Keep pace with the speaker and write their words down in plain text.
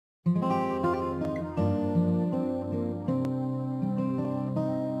So may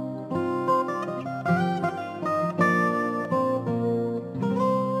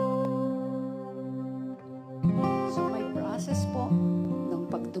process po ng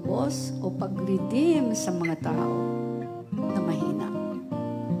pagtubos o pag-redeem sa mga tao na mahina.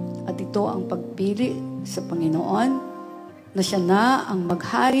 At ito ang pagpili sa Panginoon na siya na ang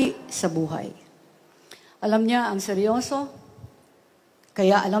maghari sa buhay. Alam niya ang seryoso,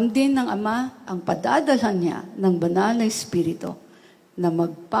 kaya alam din ng Ama ang padadalhan niya ng banal na Espiritu na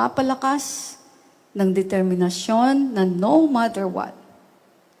magpapalakas ng determinasyon na no matter what,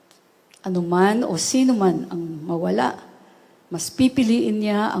 anuman o sino man ang mawala, mas pipiliin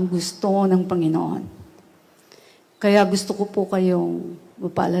niya ang gusto ng Panginoon. Kaya gusto ko po kayong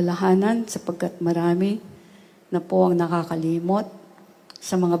mapaalalahanan sapagkat marami na po ang nakakalimot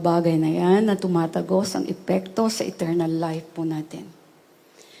sa mga bagay na yan na tumatagos ang epekto sa eternal life po natin.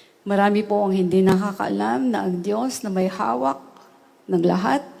 Marami po ang hindi nakakaalam na ang Diyos na may hawak ng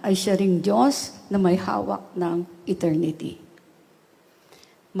lahat ay siya ring Diyos na may hawak ng eternity.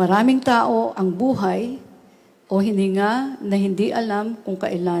 Maraming tao ang buhay o hininga na hindi alam kung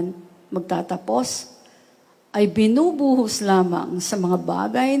kailan magtatapos ay binubuhos lamang sa mga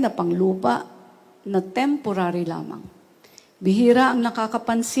bagay na panglupa na temporary lamang. Bihira ang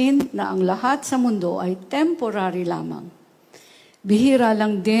nakakapansin na ang lahat sa mundo ay temporary lamang. Bihira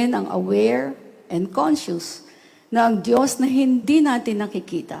lang din ang aware and conscious na ang Diyos na hindi natin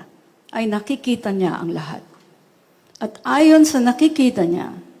nakikita ay nakikita niya ang lahat. At ayon sa nakikita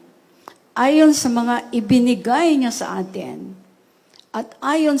niya, ayon sa mga ibinigay niya sa atin, at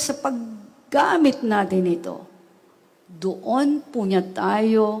ayon sa paggamit natin ito, doon po niya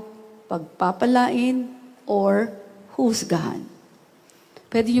tayo pagpapalain or husgahan.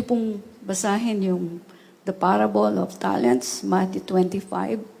 Pwede niyo pong basahin yung The Parable of Talents, Matthew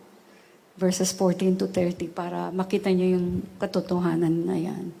 25, verses 14 to 30, para makita niyo yung katotohanan na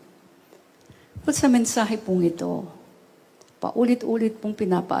yan. At sa mensahe pong ito, paulit-ulit pong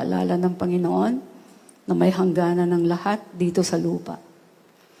pinapaalala ng Panginoon na may hangganan ng lahat dito sa lupa.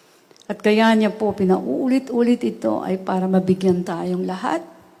 At kaya niya po pinauulit-ulit ito ay para mabigyan tayong lahat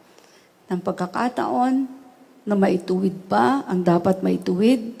ng pagkakataon na maituwid pa ang dapat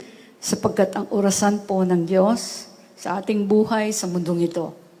maituwid sapagkat ang orasan po ng Diyos sa ating buhay sa mundong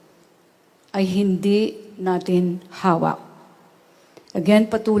ito ay hindi natin hawak. Again,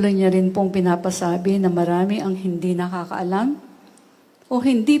 patuloy niya rin pong pinapasabi na marami ang hindi nakakaalam o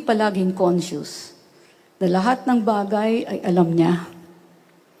hindi palaging conscious na lahat ng bagay ay alam niya.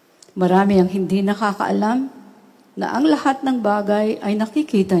 Marami ang hindi nakakaalam na ang lahat ng bagay ay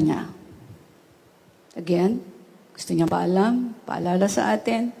nakikita niya. Again, gusto niya paalala sa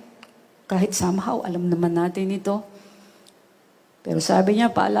atin, kahit somehow alam naman natin ito. Pero sabi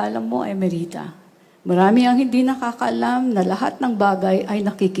niya, paalala mo, Emerita, marami ang hindi nakakaalam na lahat ng bagay ay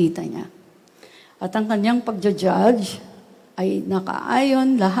nakikita niya. At ang kanyang pagja-judge ay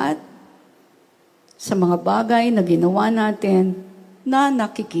nakaayon lahat sa mga bagay na ginawa natin na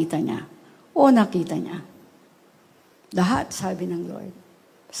nakikita niya o nakita niya. Lahat, sabi ng Lord.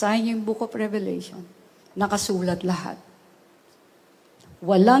 Basahin niyo yung Book of Revelation. Nakasulat lahat.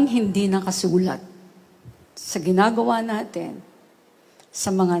 Walang hindi nakasulat sa ginagawa natin,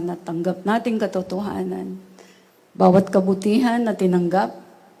 sa mga natanggap nating katotohanan, bawat kabutihan na tinanggap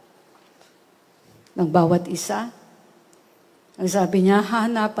ng bawat isa, ang sabi niya,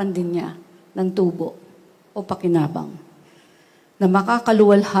 hahanapan din niya ng tubo o pakinabang na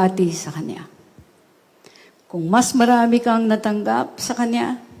makakaluwalhati sa Kanya. Kung mas marami kang natanggap sa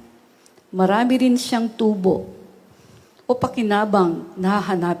Kanya, marami rin siyang tubo o pakinabang na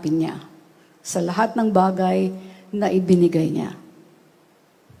hahanapin niya sa lahat ng bagay na ibinigay niya.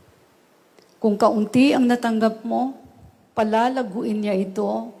 Kung kaunti ang natanggap mo, palalaguin niya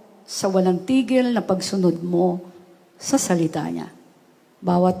ito sa walang tigil na pagsunod mo sa salita niya.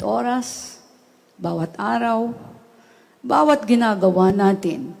 Bawat oras, bawat araw, bawat ginagawa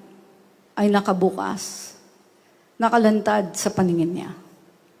natin ay nakabukas, nakalantad sa paningin niya.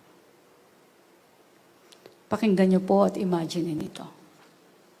 Pakinggan niyo po at imagine ito.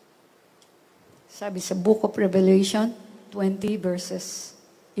 Sabi sa Book of Revelation 20 verses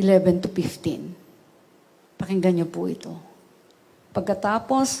 11 to 15. Pakinggan niyo po ito.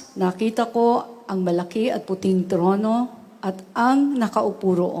 Pagkatapos, nakita ko ang malaki at puting trono at ang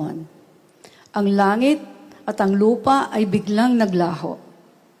nakaupo roon. Ang langit at ang lupa ay biglang naglaho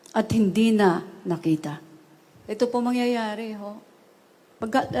at hindi na nakita. Ito po mangyayari, ho.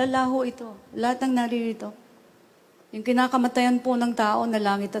 Pagkalalaho ito, lahat ng naririto. Yung kinakamatayan po ng tao na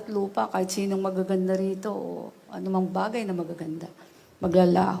langit at lupa, kahit sinong magaganda rito o anumang bagay na magaganda.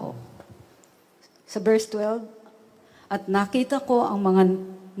 maglalaho. Sa verse 12, at nakita ko ang mga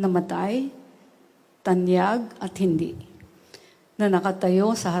namatay, tanyag at hindi, na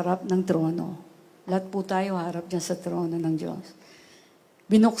nakatayo sa harap ng trono. Lahat po tayo harap dyan sa trono ng Diyos.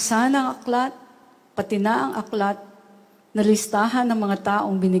 Binuksan ang aklat, pati na ang aklat, na listahan ng mga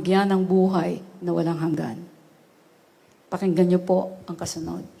taong binigyan ng buhay na walang hanggan. Pakinggan niyo po ang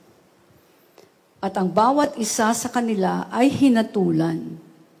kasunod. At ang bawat isa sa kanila ay hinatulan.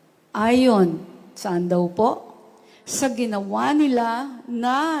 Ayon, saan daw po? Sa ginawa nila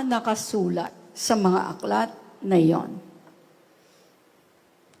na nakasulat sa mga aklat na iyon.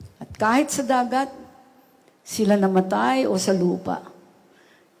 At kahit sa dagat, sila namatay o sa lupa.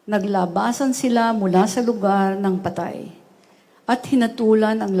 Naglabasan sila mula sa lugar ng patay. At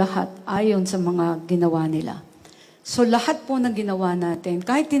hinatulan ang lahat ayon sa mga ginawa nila. So lahat po ng ginawa natin,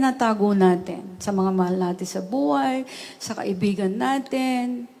 kahit tinatago natin sa mga mahal natin sa buhay, sa kaibigan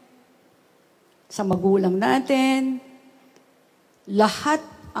natin, sa magulang natin, lahat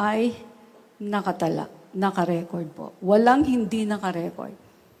ay nakatala, nakarecord po. Walang hindi nakarecord.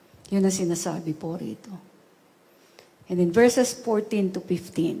 Yun ang sinasabi po rito. And in verses 14 to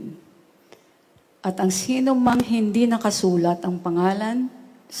 15, at ang sino mang hindi nakasulat ang pangalan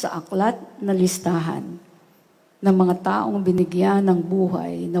sa aklat na listahan ng mga taong binigyan ng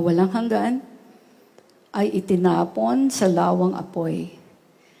buhay na walang hanggan, ay itinapon sa lawang apoy.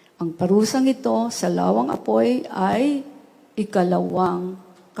 Ang parusang ito sa lawang apoy ay ikalawang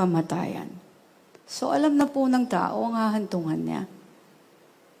kamatayan. So alam na po ng tao ang hahantungan niya.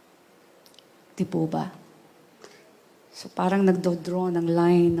 Di po ba? So parang nagdodraw ng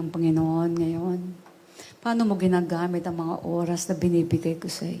line ng Panginoon ngayon. Paano mo ginagamit ang mga oras na binibigay ko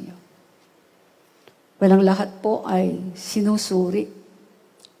sa inyo? Walang lahat po ay sinusuri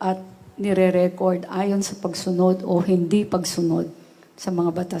at nire-record ayon sa pagsunod o hindi pagsunod sa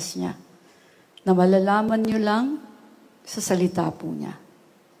mga batas niya. Na malalaman nyo lang sa salita po niya.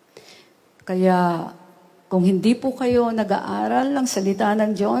 Kaya kung hindi po kayo nag-aaral ng salita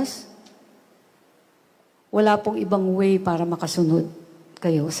ng Diyos, wala pong ibang way para makasunod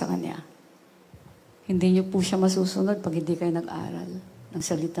kayo sa Kanya. Hindi niyo po siya masusunod pag hindi kayo nag-aral ng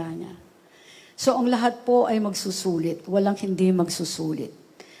salita niya. So, ang lahat po ay magsusulit. Walang hindi magsusulit.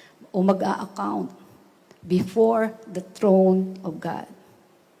 O mag-a-account before the throne of God.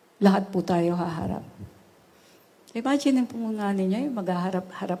 Lahat po tayo haharap. Imagine po nga ninyo,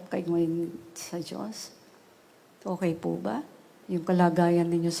 mag-harap-harap kayo ngayon sa Diyos. Okay po ba? Yung kalagayan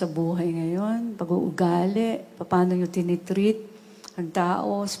ninyo sa buhay ngayon, pag-uugali, paano nyo tinitreat ang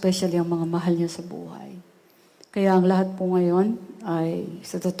tao, especially ang mga mahal nyo sa buhay. Kaya ang lahat po ngayon ay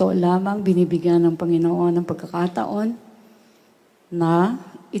sa totoo lamang binibigyan ng Panginoon ng pagkakataon na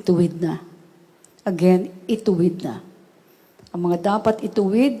ituwid na. Again, ituwid na. Ang mga dapat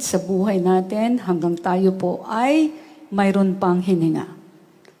ituwid sa buhay natin hanggang tayo po ay mayroon pang hininga.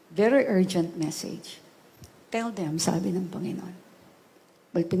 Very urgent message. Tell them, sabi ng Panginoon.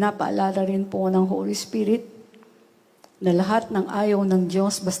 Well, pinapaalala rin po ng Holy Spirit na lahat ng ayaw ng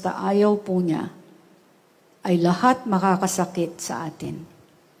Diyos, basta ayaw po niya, ay lahat makakasakit sa atin.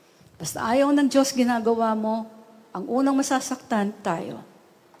 Basta ayaw ng Diyos ginagawa mo, ang unang masasaktan, tayo.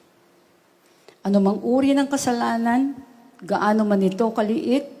 Ano mang uri ng kasalanan, gaano man ito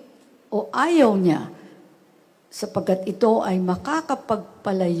kaliit, o ayaw niya, sapagkat ito ay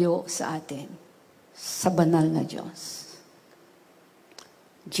makakapagpalayo sa atin sa banal na Diyos.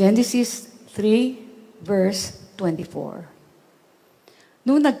 Genesis 3, verse 24.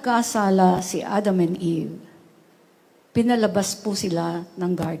 Nung nagkasala si Adam and Eve, pinalabas po sila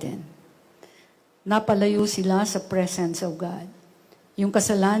ng garden. Napalayo sila sa presence of God. Yung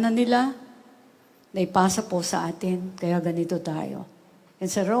kasalanan nila, naipasa po sa atin, kaya ganito tayo. And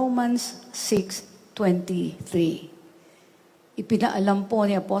sa Romans 6:23, ipinaalam po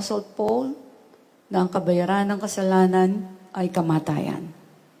ni Apostle Paul na ang kabayaran ng kasalanan ay kamatayan.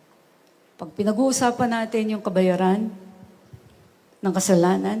 Pag pinag-uusapan natin yung kabayaran ng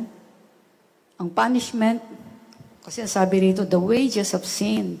kasalanan, ang punishment, kasi sabi rito, the wages of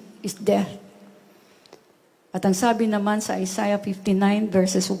sin is death. At ang sabi naman sa Isaiah 59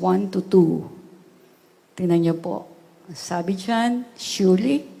 verses 1 to 2, tingnan niyo po, sabi dyan,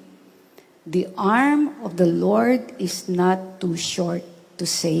 surely, the arm of the Lord is not too short to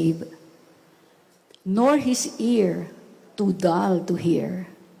save, nor his ear too dull to hear.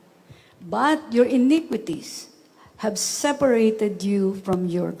 But your iniquities have separated you from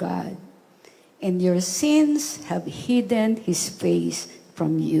your God, and your sins have hidden his face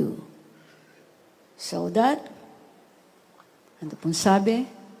from you. So that, ano pong sabi?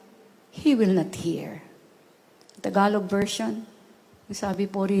 He will not hear. Tagalog version, Sabi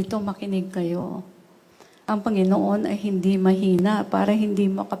po rito, makinig kayo. Ang Panginoon ay hindi mahina para hindi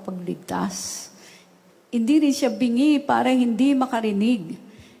makapagligtas. Hindi rin siya bingi para hindi makarinig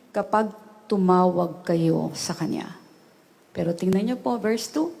kapag tumawag kayo sa Kanya. Pero tingnan niyo po, verse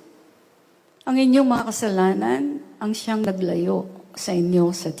 2. Ang inyong mga kasalanan ang siyang naglayo sa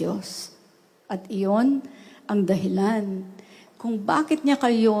inyo sa Diyos. At iyon ang dahilan kung bakit niya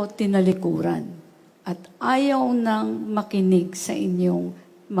kayo tinalikuran at ayaw nang makinig sa inyong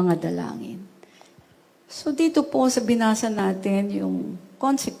mga dalangin. So dito po sa binasa natin yung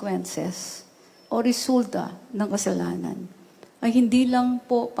consequences o resulta ng kasalanan ay hindi lang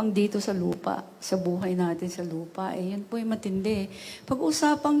po pang dito sa lupa, sa buhay natin sa lupa. Yun po yung matindi.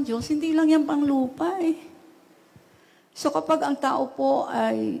 Pag-usapang Diyos, hindi lang yan pang lupa So kapag ang tao po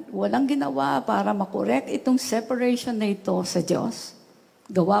ay walang ginawa para makorek itong separation na ito sa Diyos,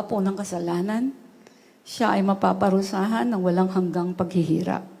 gawa po ng kasalanan, siya ay mapaparusahan ng walang hanggang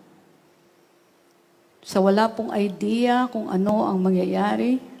paghihirap. Sa wala pong idea kung ano ang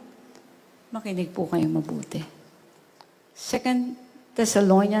mangyayari, makinig po kayo mabuti. 2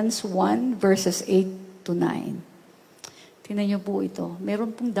 Thessalonians 1 verses 8 to 9. Tingnan niyo po ito.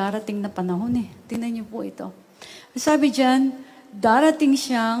 Meron pong darating na panahon Tingnan niyo po ito. Sabi diyan, darating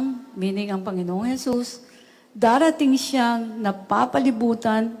siyang, meaning ang Panginoong Jesus, darating siyang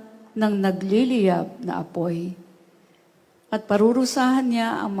napapalibutan ng nagliliyab na apoy. At parurusahan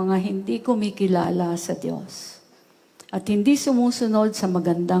niya ang mga hindi kumikilala sa Diyos. At hindi sumusunod sa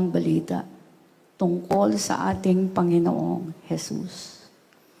magandang balita tungkol sa ating Panginoong Jesus.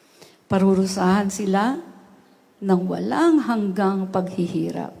 Parurusahan sila ng walang hanggang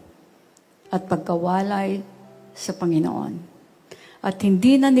paghihirap at pagkawalay sa Panginoon. At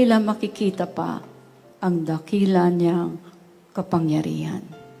hindi na nila makikita pa ang dakila niyang kapangyarihan.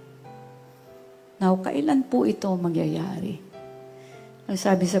 Now, kailan po ito mangyayari? Ang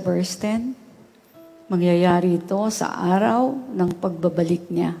sabi sa verse 10, mangyayari ito sa araw ng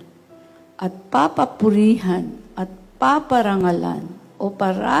pagbabalik niya at papapurihan at paparangalan o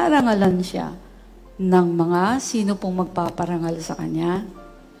pararangalan siya ng mga sino pong magpaparangal sa Kanya,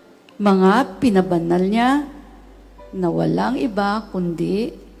 mga pinabanal niya na walang iba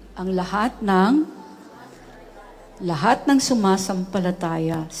kundi ang lahat ng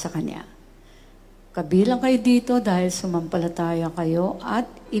sumasampalataya sa Kanya. Kabilang kayo dito dahil sumampalataya kayo at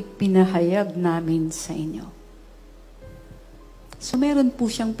ipinahayag namin sa inyo. So meron po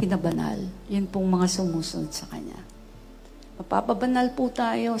siyang pinabanal. Yun pong mga sumusunod sa Kanya. Mapapabanal po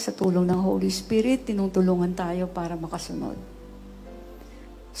tayo sa tulong ng Holy Spirit. Tinutulungan tayo para makasunod.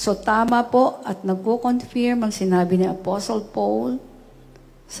 So tama po at nagko-confirm ang sinabi ni Apostle Paul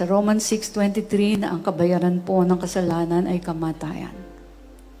sa Romans 6:23 na ang kabayaran po ng kasalanan ay kamatayan.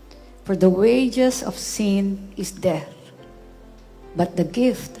 For the wages of sin is death. But the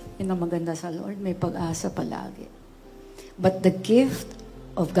gift, yun ang maganda sa Lord, may pag-asa palagi. But the gift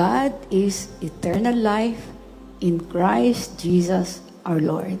of God is eternal life in Christ Jesus our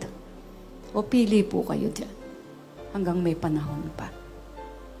Lord. O pili po kayo dyan hanggang may panahon pa.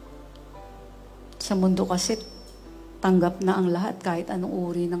 Sa mundo kasi, tanggap na ang lahat kahit anong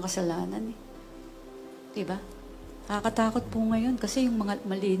uri ng kasalanan. Diba? Nakakatakot po ngayon kasi yung mga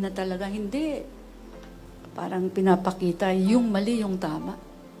mali na talaga hindi. Parang pinapakita yung mali, yung tama.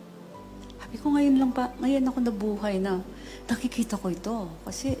 Sabi ko ngayon ako nabuhay na nakikita ko ito.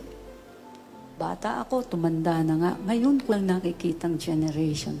 Kasi bata ako, tumanda na nga. Ngayon ko lang nakikita ang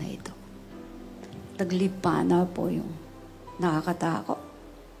generation na ito. Naglipa na po yung nakakatakot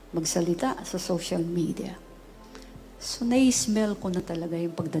magsalita sa social media. So nai-smell ko na talaga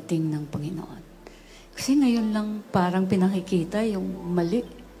yung pagdating ng Panginoon. Kasi ngayon lang parang pinakikita yung mali,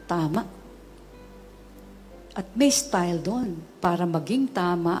 tama. At may style doon para maging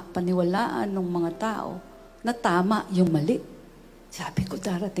tama, paniwalaan ng mga tao na tama yung mali. Sabi ko,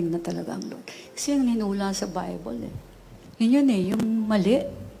 darating na talaga ang Lord. Kasi ang hinula sa Bible yun yung mali,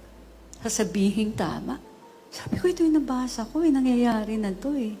 sasabihin tama. Sabi ko, ito yung nabasa ko, nangyayari na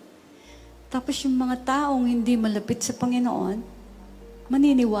to Tapos yung mga taong hindi malapit sa Panginoon,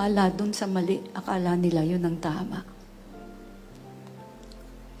 maniniwala dun sa mali. Akala nila yun ang tama.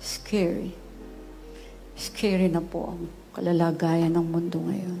 Scary. Scary na po ang kalalagayan ng mundo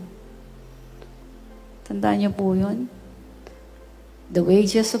ngayon. Tandaan niyo po yun? The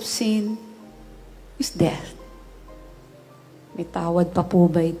wages of sin is death. May tawad pa po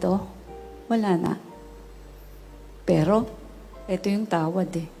ba ito? Wala na. Pero, ito yung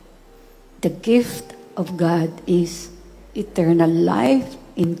tawad The gift of God is eternal life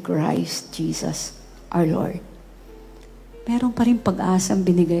in Christ Jesus our Lord. Meron pa rin pag-asang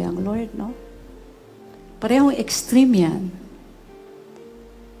binigay ang Lord, no? Parehong extreme yan.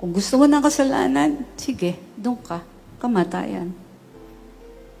 Kung gusto mo ng kasalanan, sige, doon ka, kamatayan.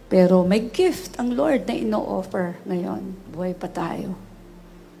 Pero may gift ang Lord na ino-offer ngayon. Buhay pa tayo.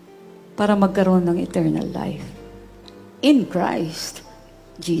 Para magkaroon ng eternal life. In Christ,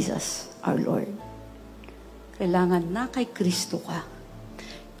 Jesus, our Lord. Kailangan na kay Kristo ka.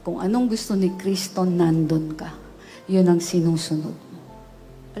 Kung anong gusto ni Kristo, nandun ka. Yun ang sinusunod mo.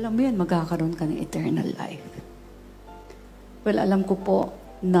 Alam mo yun, magkakaroon ka ng eternal life. Well, alam ko po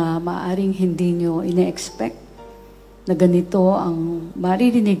na maaring hindi nyo ine-expect na ganito ang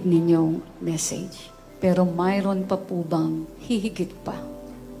maririnig ninyong message. Pero mayroon pa po bang hihigit pa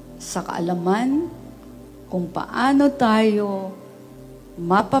sa kaalaman kung paano tayo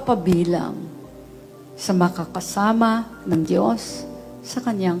mapapabilang sa makakasama ng Diyos sa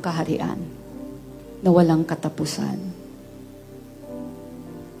Kanyang kaharian na walang katapusan.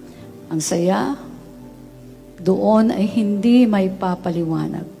 Ang saya, doon ay hindi may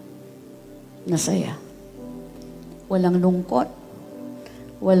papaliwanag na saya. Walang lungkot,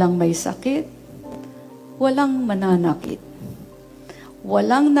 walang may sakit, walang mananakit,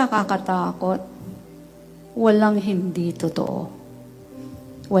 walang nakakatakot, walang hindi totoo,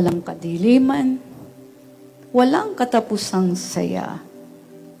 walang kadiliman, walang katapusang saya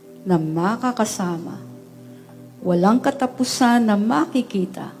na makakasama, walang katapusan na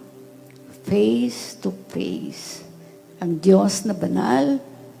makikita face to face ang Diyos na banal,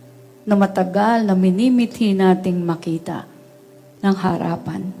 na matagal na minimithi nating makita ng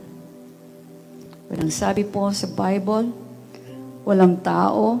harapan. Walang sabi po sa Bible, walang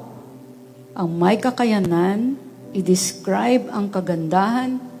tao ang may kakayanan i-describe ang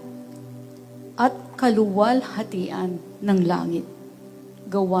kagandahan at kaluwalhatian ng langit,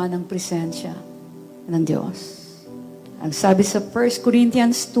 gawa ng presensya ng Diyos. Ang sabi sa 1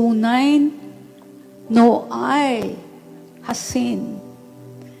 Corinthians 2:9, no eye has seen,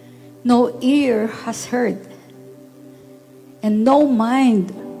 no ear has heard, and no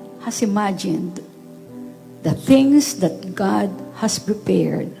mind has imagined the things that God has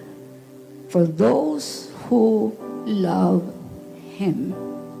prepared for those who love Him.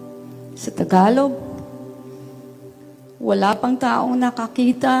 Sa Tagalog, wala pang taong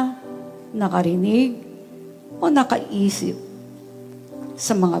nakakita, nakarinig, o nakaisip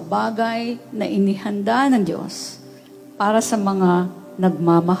sa mga bagay na inihanda ng Diyos para sa mga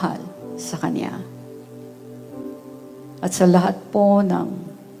nagmamahal sa Kanya. At sa lahat po ng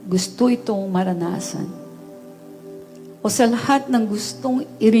gusto itong maranasan, o sa lahat ng gustong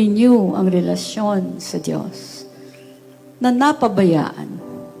i-renew ang relasyon sa Diyos, na napabayaan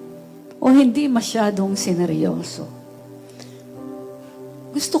o hindi masyadong sineryoso,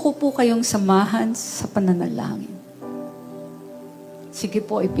 gusto ko po kayong samahan sa pananalangin. Sige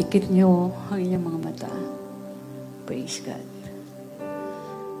po, ipikit nyo ang inyong mga mata. Praise God.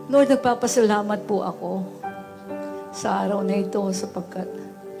 Lord, nagpapasalamat po ako sa araw na ito sapagkat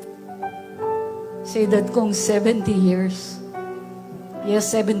sa edad kong 70 years,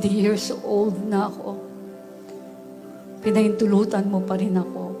 yes, 70 years old na ako, pinahintulutan mo pa rin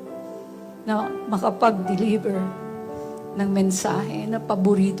ako na makapag-deliver ng mensahe na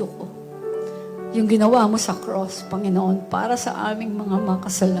paborito ko. Yung ginawa mo sa cross, Panginoon, para sa aming mga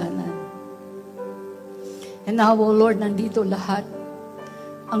makasalanan. And now, O Lord, nandito lahat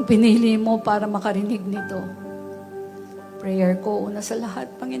ang pinili mo para makarinig nito. Prayer ko, una sa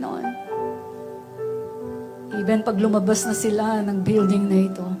lahat, Panginoon. Even pag lumabas na sila ng building na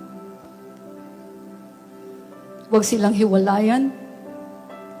ito, huwag silang hiwalayan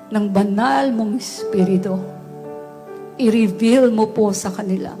ng banal mong Espiritu. I-reveal mo po sa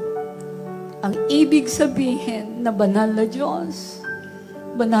kanila ang ibig sabihin na banal na Diyos,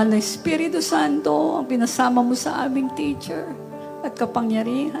 banal na Espiritu Santo, ang pinasama mo sa aming teacher at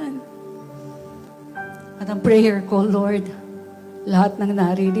kapangyarihan. At ang prayer ko, Lord, lahat ng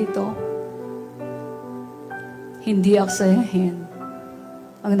naririto, hindi aksayahin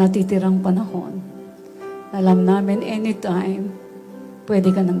ang natitirang panahon. Alam namin anytime, pwede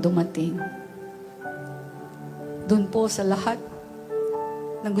ka nang dumating. Doon po sa lahat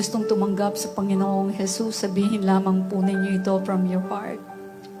na gustong tumanggap sa Panginoong Jesus, sabihin lamang po ninyo ito from your heart.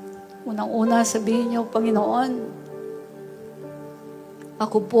 Unang-una, sabihin niyo, Panginoon,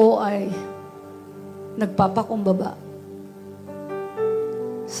 ako po ay nagpapakumbaba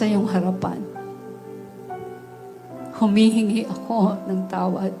sa iyong harapan. Humihingi ako ng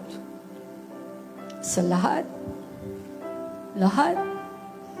tawad sa lahat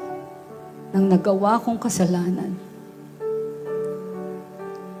ng nagawa kong kasalanan.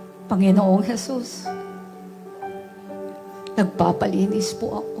 Panginoong Jesus, nagpapalinis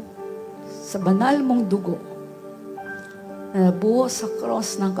po ako sa banal mong dugo na nabuo sa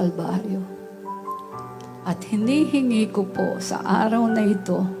cross ng Kalbaryo. At hinihingi ko po sa araw na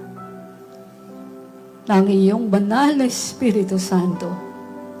ito ng iyong banal na Espiritu Santo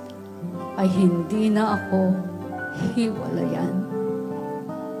ay hindi na ako hiwalayan.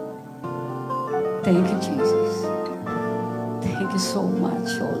 Thank you, Jesus. Thank you so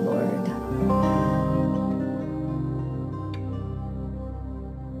much, oh Lord.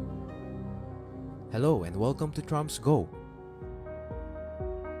 Hello and welcome to Trumps Go.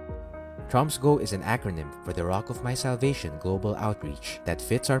 Trumps Go is an acronym for the Rock of My Salvation Global Outreach that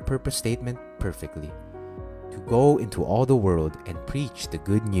fits our purpose statement perfectly. To go into all the world and preach the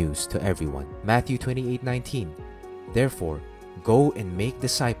good news to everyone. Matthew 28:19. Therefore, go and make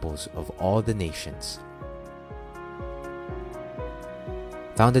disciples of all the nations.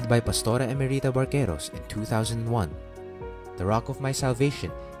 Founded by Pastora Emerita Barqueros in 2001, the Rock of My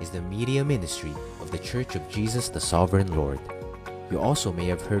Salvation is the media ministry of the Church of Jesus the Sovereign Lord. You also may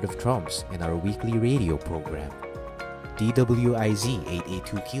have heard of Trumps in our weekly radio program, DWIZ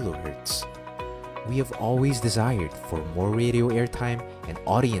 882 kHz. We have always desired for more radio airtime and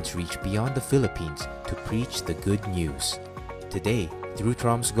audience reach beyond the Philippines to preach the good news. Today, through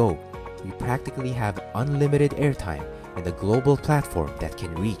Trumps Go, we practically have unlimited airtime and a global platform that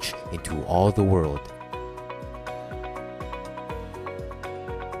can reach into all the world.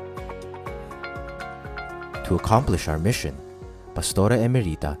 To accomplish our mission, Pastora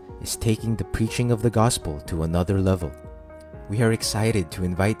Emerita is taking the preaching of the gospel to another level. We are excited to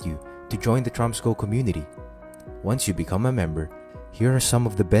invite you to join the Trumps Go community. Once you become a member, here are some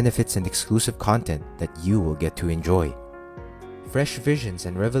of the benefits and exclusive content that you will get to enjoy. Fresh visions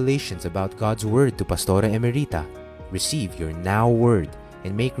and revelations about God's Word to Pastora Emerita. Receive your Now Word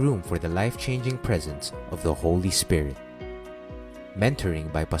and make room for the life-changing presence of the Holy Spirit.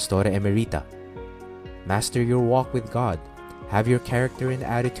 Mentoring by Pastora Emerita. Master your walk with God, have your character and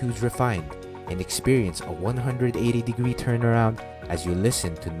attitudes refined, and experience a 180-degree turnaround as you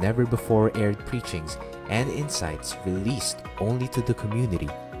listen to never-before-aired preachings and insights released only to the community.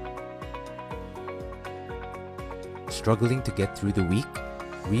 Struggling to get through the week?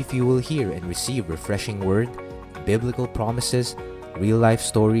 Refuel here and receive refreshing word, biblical promises, real-life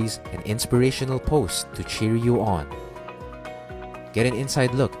stories, and inspirational posts to cheer you on. Get an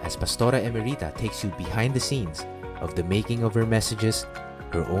inside look as Pastora Emerita takes you behind the scenes of the making of her messages,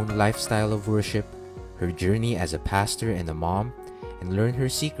 her own lifestyle of worship, her journey as a pastor and a mom, and learn her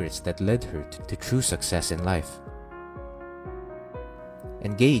secrets that led her to true success in life.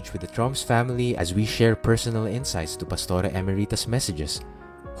 Engage with the Trumps family as we share personal insights to Pastora Emerita's messages,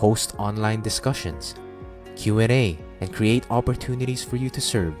 host online discussions, Q&A, and create opportunities for you to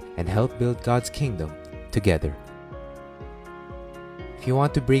serve and help build God's kingdom together. If you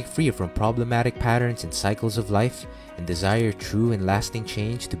want to break free from problematic patterns and cycles of life and desire true and lasting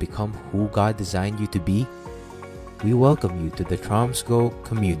change to become who God designed you to be, we welcome you to the Trumps Go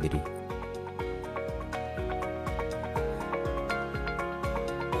community.